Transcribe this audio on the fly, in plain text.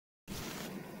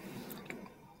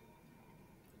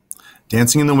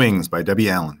Dancing in the Wings by Debbie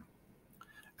Allen.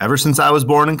 Ever since I was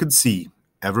born and could see,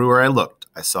 everywhere I looked,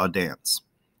 I saw dance.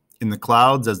 In the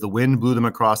clouds as the wind blew them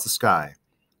across the sky,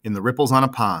 in the ripples on a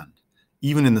pond,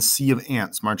 even in the sea of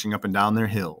ants marching up and down their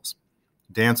hills.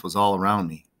 Dance was all around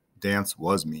me. Dance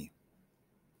was me.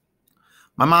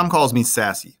 My mom calls me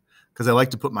sassy because I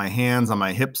like to put my hands on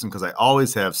my hips and because I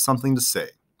always have something to say.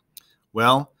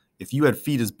 Well, if you had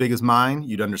feet as big as mine,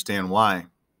 you'd understand why.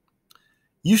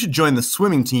 You should join the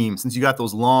swimming team since you got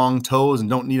those long toes and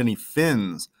don't need any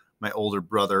fins, my older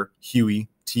brother, Huey,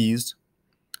 teased.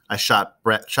 I shot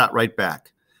right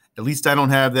back. At least I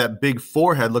don't have that big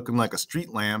forehead looking like a street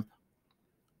lamp.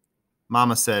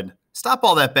 Mama said, "Stop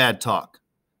all that bad talk.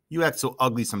 You act so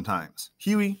ugly sometimes.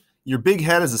 Huey, your big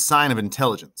head is a sign of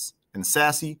intelligence. And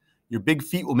Sassy, your big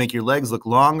feet will make your legs look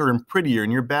longer and prettier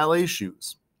in your ballet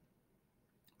shoes."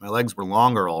 My legs were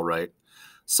longer, all right.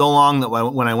 So long that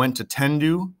when I went to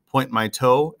tendu, point my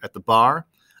toe, at the bar,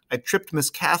 I tripped Miss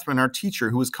Catherine, our teacher,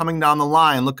 who was coming down the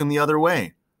line looking the other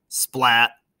way.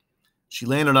 Splat! She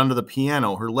landed under the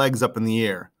piano, her legs up in the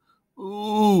air.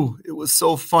 Ooh, it was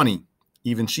so funny.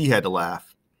 Even she had to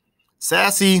laugh.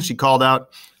 "Sassy," she called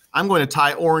out, "I'm going to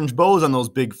tie orange bows on those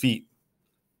big feet."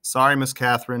 "Sorry, Miss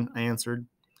Catherine," I answered,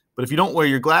 "but if you don't wear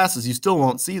your glasses, you still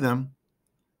won't see them."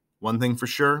 One thing for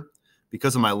sure,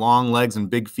 because of my long legs and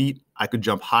big feet, I could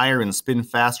jump higher and spin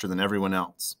faster than everyone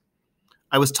else.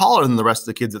 I was taller than the rest of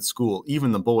the kids at school,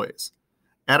 even the boys.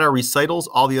 At our recitals,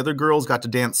 all the other girls got to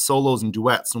dance solos and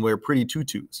duets and wear pretty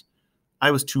tutus. I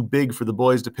was too big for the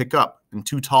boys to pick up and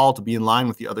too tall to be in line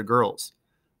with the other girls.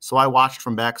 So I watched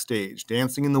from backstage,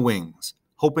 dancing in the wings,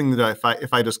 hoping that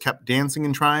if I just kept dancing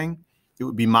and trying, it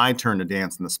would be my turn to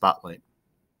dance in the spotlight.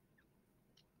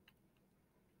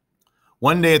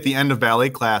 One day at the end of ballet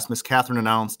class, Miss Catherine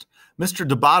announced, "Mr.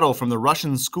 Debato from the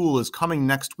Russian school is coming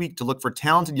next week to look for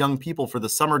talented young people for the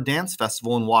Summer Dance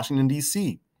Festival in Washington,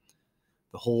 D.C.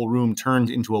 The whole room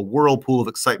turned into a whirlpool of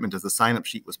excitement as the sign-up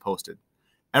sheet was posted.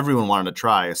 Everyone wanted to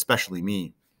try, especially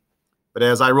me. But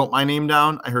as I wrote my name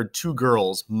down, I heard two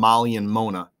girls, Molly and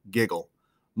Mona, giggle.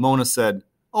 Mona said,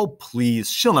 "Oh,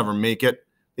 please, she'll never make it.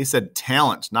 They said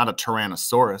talent, not a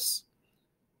Tyrannosaurus."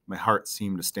 My heart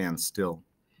seemed to stand still.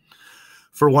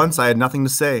 For once, I had nothing to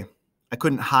say. I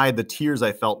couldn't hide the tears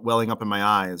I felt welling up in my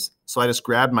eyes, so I just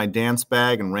grabbed my dance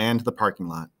bag and ran to the parking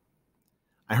lot.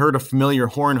 I heard a familiar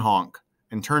horn honk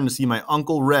and turned to see my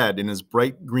Uncle Red in his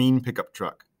bright green pickup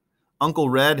truck. Uncle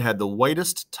Red had the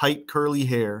whitest, tight, curly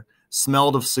hair,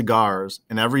 smelled of cigars,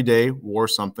 and every day wore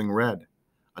something red.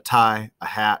 A tie, a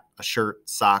hat, a shirt,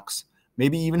 socks,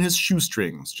 maybe even his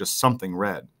shoestrings, just something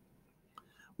red.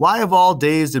 Why of all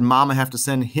days did Mama have to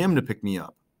send him to pick me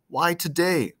up? Why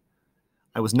today?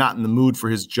 I was not in the mood for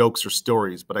his jokes or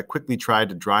stories, but I quickly tried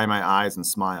to dry my eyes and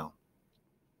smile.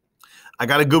 "I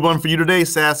got a good one for you today,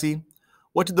 Sassy.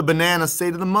 What did the banana say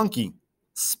to the monkey?"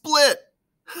 "Split!"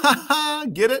 "Ha ha,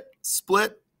 get it?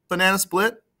 Split, banana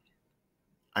split?"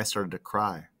 I started to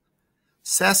cry.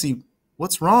 "Sassy,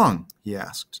 what's wrong?" he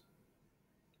asked.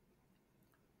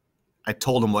 I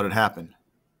told him what had happened.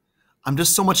 "I'm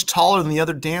just so much taller than the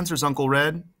other dancers, Uncle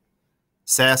Red."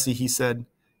 "Sassy," he said,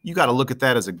 "you got to look at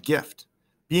that as a gift.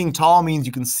 Being tall means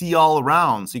you can see all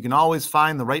around, so you can always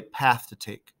find the right path to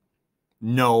take."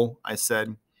 "No," I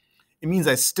said. "It means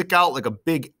I stick out like a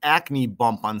big acne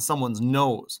bump on someone's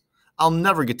nose. I'll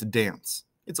never get to dance.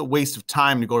 It's a waste of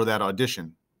time to go to that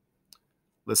audition."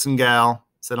 "Listen, gal,"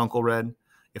 said Uncle Red,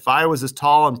 "if I was as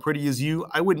tall and pretty as you,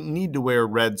 I wouldn't need to wear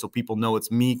red so people know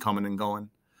it's me coming and going.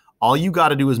 All you got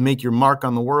to do is make your mark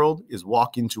on the world, is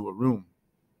walk into a room."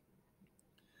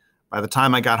 By the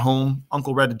time I got home,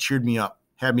 Uncle Red had cheered me up,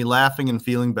 had me laughing and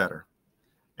feeling better.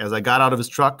 As I got out of his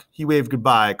truck, he waved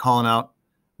goodbye, calling out,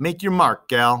 "Make your mark,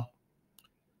 gal."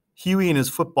 Huey and his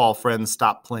football friends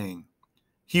stopped playing.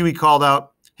 Huey called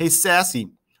out, "Hey,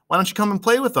 Sassy, why don't you come and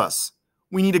play with us?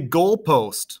 We need a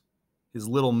goalpost." His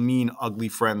little mean, ugly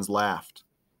friends laughed.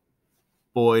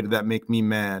 Boy, did that make me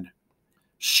mad.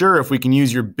 "Sure, if we can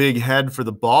use your big head for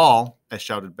the ball," I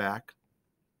shouted back.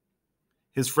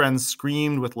 His friends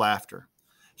screamed with laughter.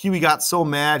 Huey got so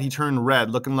mad he turned red,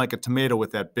 looking like a tomato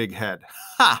with that big head.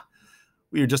 Ha!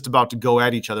 We were just about to go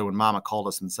at each other when Mama called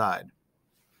us inside.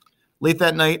 Late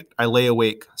that night, I lay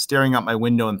awake, staring out my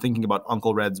window and thinking about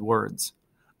Uncle Red's words.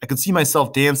 I could see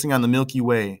myself dancing on the Milky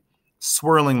Way,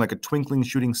 swirling like a twinkling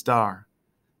shooting star.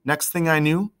 Next thing I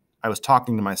knew, I was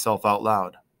talking to myself out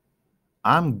loud.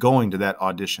 I'm going to that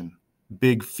audition,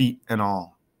 big feet and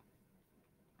all.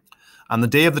 On the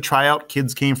day of the tryout,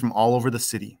 kids came from all over the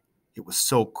city. It was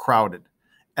so crowded.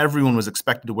 Everyone was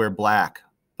expected to wear black,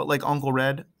 but like Uncle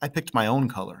Red, I picked my own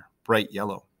color, bright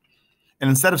yellow. And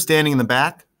instead of standing in the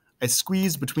back, I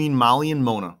squeezed between Molly and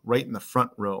Mona right in the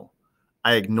front row.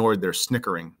 I ignored their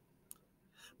snickering.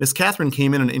 Miss Catherine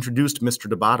came in and introduced Mr.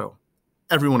 Debato.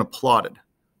 Everyone applauded.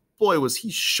 Boy, was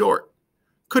he short.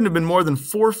 Couldn't have been more than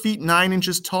 4 feet 9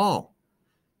 inches tall.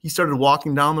 He started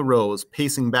walking down the rows,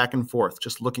 pacing back and forth,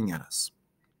 just looking at us.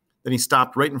 Then he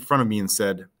stopped right in front of me and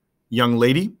said, "Young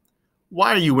lady,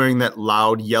 why are you wearing that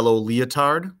loud yellow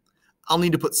leotard? I'll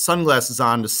need to put sunglasses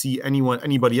on to see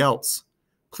anybody else.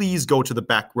 Please go to the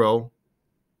back row."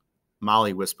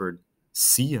 Molly whispered,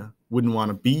 "See ya, wouldn't want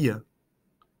to be ya."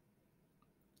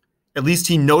 At least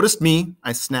he noticed me,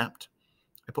 I snapped.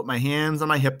 I put my hands on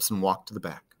my hips and walked to the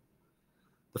back.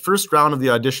 The first round of the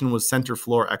audition was center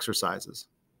floor exercises.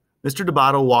 Mr.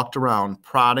 Debato walked around,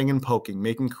 prodding and poking,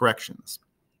 making corrections.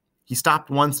 He stopped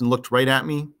once and looked right at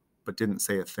me, but didn't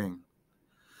say a thing.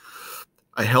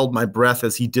 I held my breath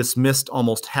as he dismissed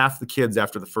almost half the kids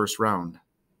after the first round,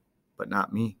 but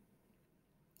not me.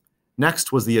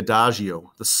 Next was the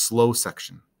adagio, the slow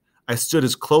section. I stood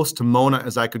as close to Mona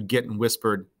as I could get and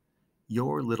whispered,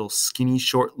 "Your little skinny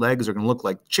short legs are going to look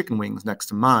like chicken wings next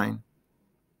to mine."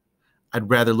 "I'd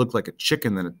rather look like a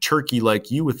chicken than a turkey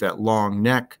like you with that long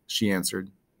neck," she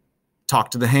answered.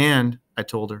 "Talk to the hand," I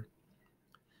told her.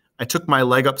 I took my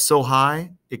leg up so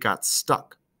high, it got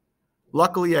stuck.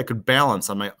 Luckily, I could balance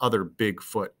on my other big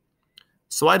foot.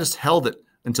 So I just held it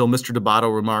until Mr.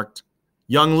 Debato remarked,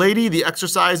 "Young lady, the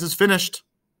exercise is finished."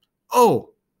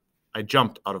 "Oh!" I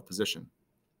jumped out of position.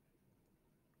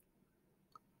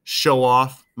 "Show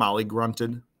off," Molly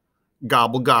grunted.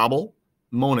 "Gobble, gobble,"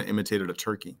 Mona imitated a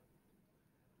turkey.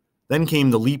 Then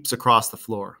came the leaps across the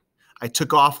floor. I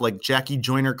took off like Jackie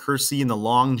Joyner-Kersee in the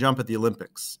long jump at the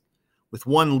Olympics. With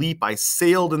one leap, I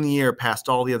sailed in the air past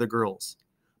all the other girls.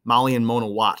 Molly and Mona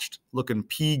watched, looking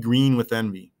pea-green with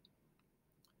envy.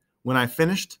 When I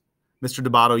finished, Mr.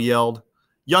 Debato yelled,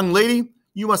 "Young lady,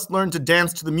 you must learn to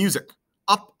dance to the music.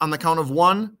 Up on the count of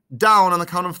 1, down on the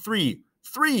count of 3.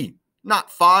 3, not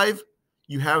 5.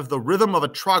 You have the rhythm of a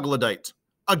troglodyte.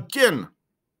 Again!"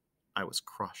 I was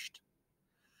crushed.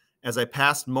 As I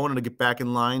passed Mona to get back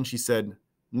in line, she said,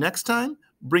 "Next time,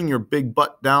 bring your big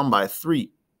butt down by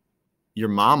 3. "Your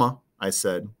mama," I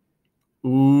said.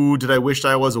 Ooh, did I wish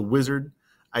I was a wizard?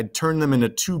 I'd turn them into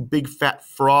 2 big fat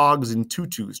frogs in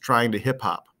tutus trying to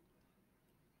hip-hop.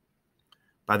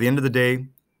 By the end of the day,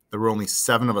 there were only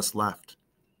 7 of us left.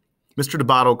 Mr.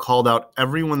 Debato called out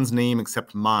everyone's name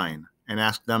except mine and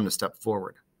asked them to step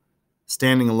forward.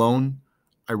 Standing alone,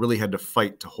 I really had to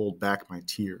fight to hold back my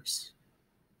tears.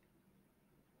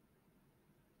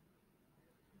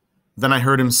 Then I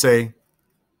heard him say,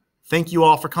 "Thank you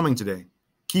all for coming today.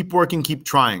 Keep working, keep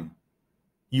trying.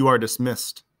 You are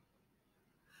dismissed."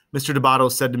 Mr.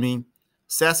 Debato said to me,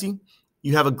 "Sassy,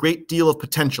 you have a great deal of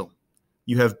potential.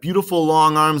 You have beautiful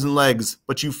long arms and legs,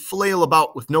 but you flail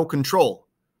about with no control.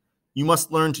 You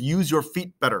must learn to use your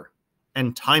feet better.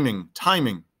 And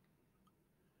timing.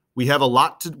 We have a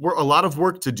lot of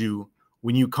work to do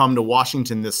when you come to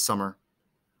Washington this summer.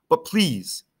 But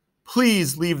please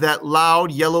leave that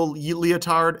loud yellow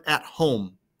leotard at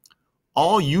home.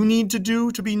 All you need to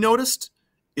do to be noticed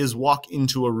is walk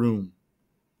into a room.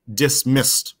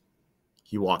 Dismissed."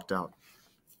 He walked out.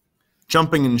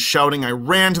 Jumping and shouting, I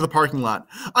ran to the parking lot.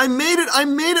 I made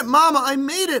it, Mama, I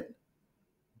made it."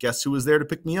 Guess who was there to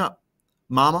pick me up?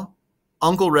 Mama,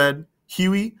 Uncle Red,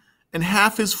 Huey, and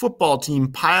half his football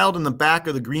team piled in the back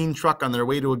of the green truck on their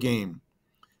way to a game.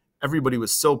 Everybody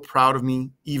was so proud of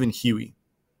me, even Huey.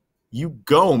 "You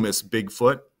go, Miss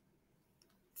Bigfoot."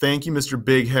 "Thank you, Mr.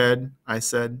 Big Head," I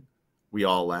said. We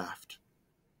all laughed.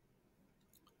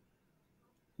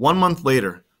 1 month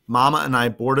later, Mama and I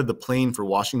boarded the plane for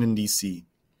Washington, D.C.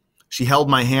 She held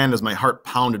my hand as my heart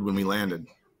pounded when we landed.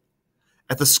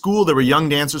 At the school, there were young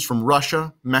dancers from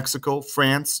Russia, Mexico,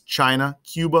 France, China,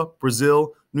 Cuba,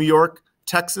 Brazil, New York,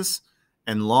 Texas,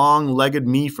 and long-legged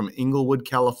me from Inglewood,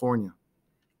 California.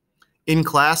 In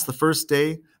class the first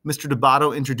day, Mr.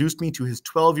 Debato introduced me to his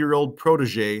 12-year-old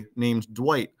protege named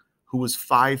Dwight, who was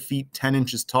 5 feet 10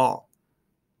 inches tall.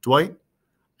 "Dwight,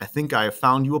 I think I have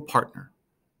found you a partner.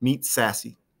 Meet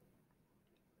Sassy."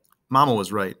 Mama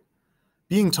was right.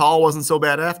 Being tall wasn't so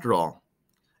bad after all.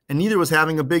 And neither was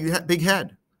having a big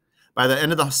head. By the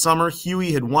end of the summer,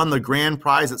 Huey had won the grand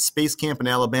prize at Space Camp in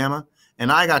Alabama, and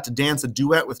I got to dance a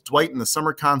duet with Dwight in the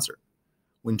summer concert.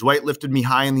 When Dwight lifted me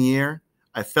high in the air,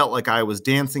 I felt like I was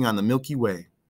dancing on the Milky Way.